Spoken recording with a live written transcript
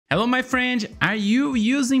Hello, my friend. Are you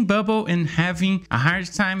using Bubble and having a hard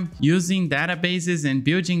time using databases and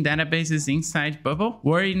building databases inside Bubble?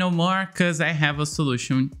 Worry no more, because I have a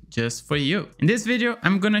solution just for you. In this video,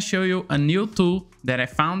 I'm gonna show you a new tool that I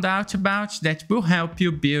found out about that will help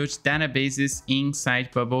you build databases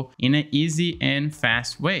inside Bubble in an easy and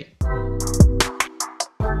fast way.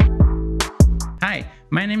 Hi,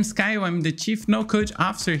 my name is Kyle. I'm the Chief No-Code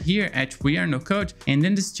Officer here at WeAreNoCode, and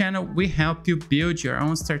in this channel we help you build your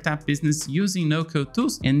own startup business using no-code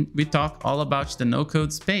tools, and we talk all about the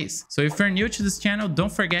no-code space. So if you're new to this channel,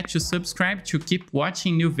 don't forget to subscribe to keep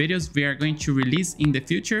watching new videos we are going to release in the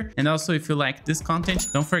future. And also, if you like this content,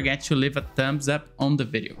 don't forget to leave a thumbs up on the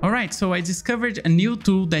video. Alright, so I discovered a new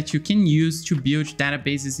tool that you can use to build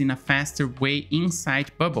databases in a faster way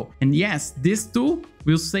inside Bubble. And yes, this tool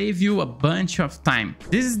will save you a bunch of time.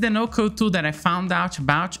 This is the no-code tool that I found out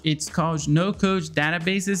about. It's called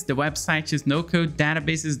NoCodeDatabases. The website is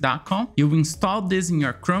NoCodeDatabases.com. You install this in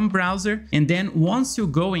your Chrome browser, and then once you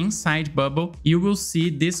go inside Bubble, you will see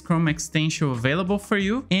this Chrome extension available for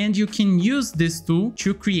you, and you can use this tool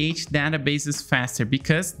to create databases faster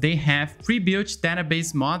because they have pre-built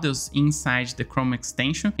database models inside the Chrome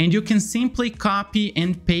extension, and you can simply copy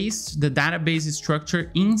and paste the database structure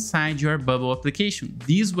inside your Bubble application.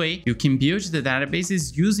 This way, you can build the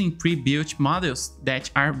databases using pre-built models that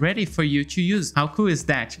are ready for you to use. How cool is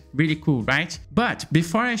that? Really cool, right? But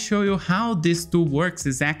before I show you how this tool works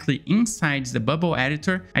exactly inside the Bubble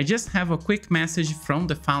editor, I just have a quick message from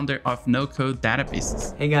the founder of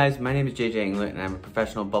NoCodeDatabases. Hey guys, my name is JJ Englert, and I'm a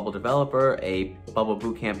professional Bubble developer, a Bubble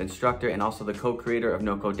Bootcamp instructor, and also the co-creator of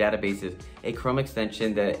NoCodeDatabases, a Chrome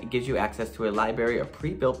extension that gives you access to a library of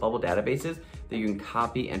pre-built Bubble databases that you can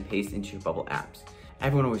copy and paste into your Bubble apps.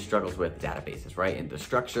 Everyone always struggles with databases, right? And the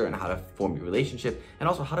structure and how to form your relationship, and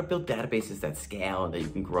also how to build databases that scale and that you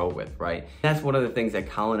can grow with, right? That's one of the things that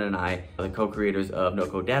Colin and I, the co-creators of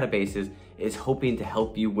NoCodeDatabases, is hoping to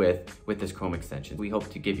help you with this Chrome extension. We hope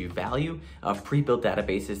to give you value of pre-built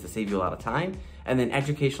databases to save you a lot of time, and then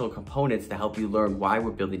educational components to help you learn why we're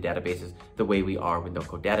building databases the way we are with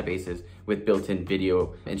NoCodeDatabases, with built-in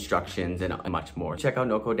video instructions and much more. Check out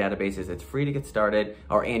NoCodeDatabases. It's free to get started.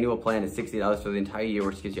 Our annual plan is $60 for the entire year,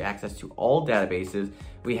 which gives you access to all databases.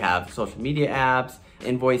 We have social media apps,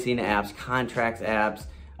 invoicing apps, contracts apps,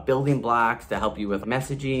 building blocks to help you with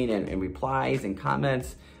messaging and replies and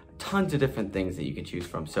comments. Tons of different things that you can choose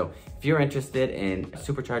from. So if you're interested in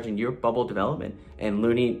supercharging your Bubble development and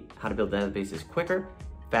learning how to build databases quicker,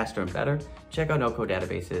 faster, and better, check out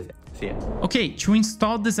NoCodeDatabases. See ya. Okay, to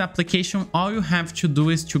install this application, all you have to do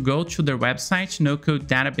is to go to their website,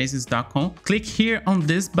 NoCodeDatabases.com. Click here on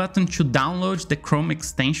this button to download the Chrome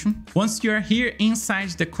extension. Once you're here inside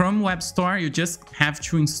the Chrome Web Store, you just have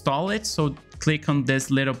to install it. So click on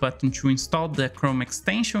this little button to install the Chrome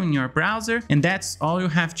extension in your browser, and that's all you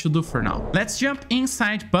have to do for now. Let's jump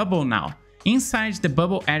inside Bubble now. Inside the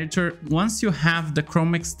Bubble editor, once you have the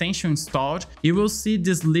Chrome extension installed, you will see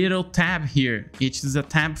this little tab here. It is a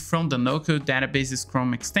tab from the NoCodeDatabases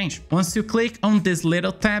Chrome extension. Once you click on this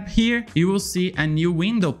little tab here, you will see a new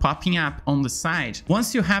window popping up on the side.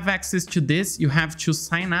 Once you have access to this, you have to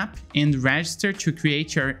sign up and register to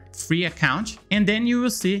create your free account, and then you will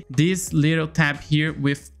see this little tab here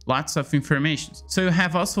with lots of information. So you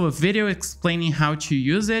have also a video explaining how to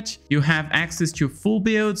use it. You have access to full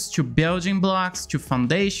builds, to building blocks, to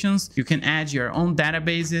foundations. You can add your own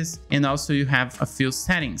databases, and also you have a few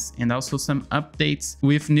settings and also some updates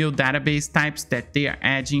with new database types that they are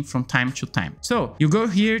adding from time to time. So you go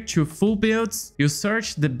here to full builds, you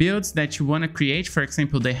search the builds that you want to create. For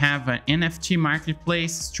example, they have an NFT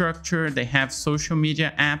marketplace structure, they have social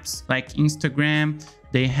media apps like Instagram,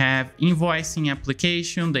 they have invoicing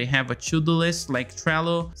application, they have a to-do list like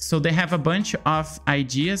Trello. So they have a bunch of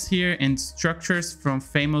ideas here and structures from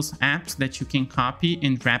famous apps that you can copy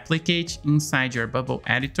and replicate inside your Bubble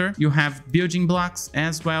editor. You have building blocks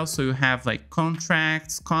as well. So you have like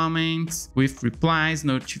contracts, comments with replies,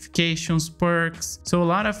 notifications, perks. So a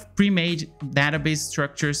lot of pre-made database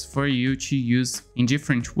structures for you to use in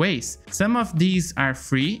different ways. Some of these are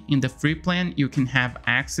free. In the free plan, you can have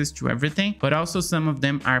access to everything, but also some of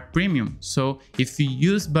them are premium. So if you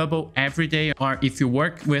use Bubble every day, or if you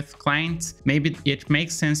work with clients, maybe it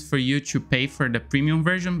makes sense for you to pay for the premium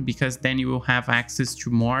version, because then you will have access to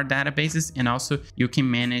more databases, and also you can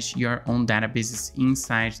manage your own databases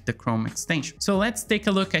inside the Chrome extension. So let's take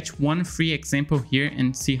a look at one free example here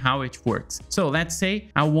and see how it works. So let's say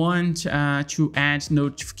I want to add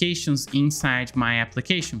notifications inside my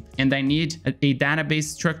application, and I need a database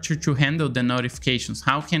structure to handle the notifications.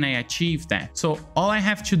 How can I achieve that? So all all I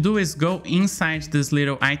have to do is go inside this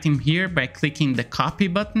little item here by clicking the copy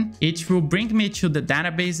button. It will bring me to the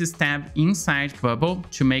databases tab inside Bubble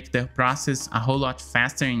to make the process a whole lot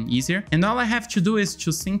faster and easier. And all I have to do is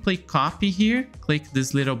to simply copy here, click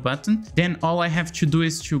this little button. Then all I have to do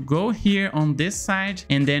is to go here on this side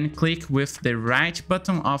and then click with the right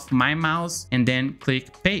button of my mouse and then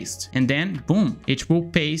click paste. And then boom, it will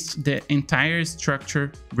paste the entire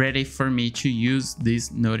structure ready for me to use these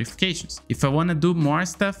notifications. If I want to do more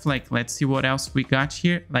stuff, like let's see what else we got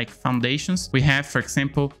here, like foundations. We have, for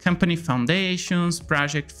example, company foundations,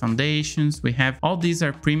 project foundations. We have all these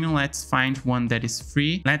are premium. Let's find one that is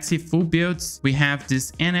free. Let's see full builds. We have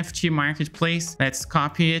this NFT marketplace. Let's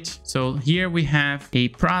copy it. So here we have a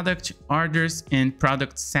product orders and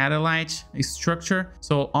product satellite structure.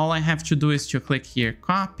 So all I have to do is to click here,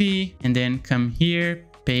 copy, and then come here,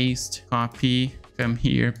 paste, copy, come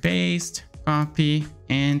here, paste, copy,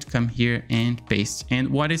 and come here and paste. And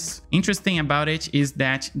what is interesting about it is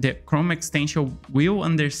that the Chrome extension will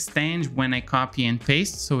understand when I copy and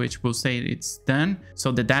paste, so it will say it's done.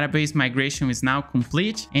 So the database migration is now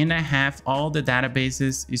complete and I have all the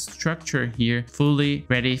databases structure here fully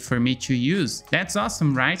ready for me to use. That's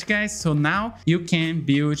awesome, right guys? So now you can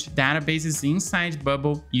build databases inside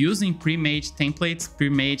Bubble using pre-made templates,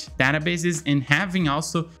 pre-made databases, and having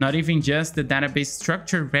also not even just the database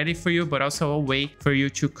structure ready for you, but also a way for you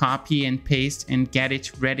to copy and paste and get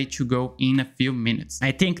it ready to go in a few minutes.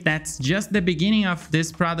 I think that's just the beginning of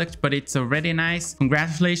this product, but it's already nice.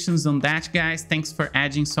 Congratulations on that, guys. Thanks for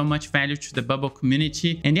adding so much value to the Bubble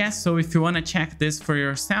community. And yes, so if you want to check this for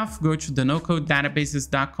yourself, go to the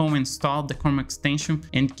NoCodeDatabases.com, install the Chrome extension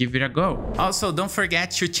and give it a go. Also, don't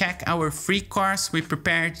forget to check our free course. We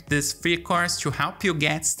prepared this free course to help you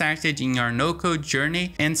get started in your no-code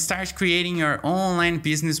journey and start creating your online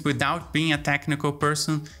business without being a technical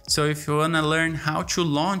person. So if you want to learn how to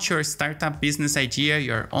launch your startup business idea,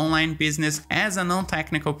 your online business as a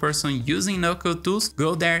non-technical person using no-code tools,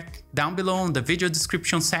 go there down below in the video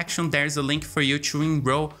description section. There's a link for you to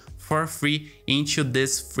enroll for free into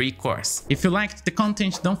this free course. If you liked the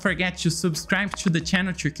content, don't forget to subscribe to the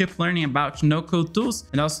channel to keep learning about no-code tools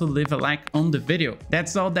and also leave a like on the video.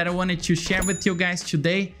 That's all that I wanted to share with you guys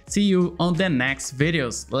today. See you on the next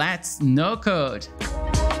videos. Let's no-code!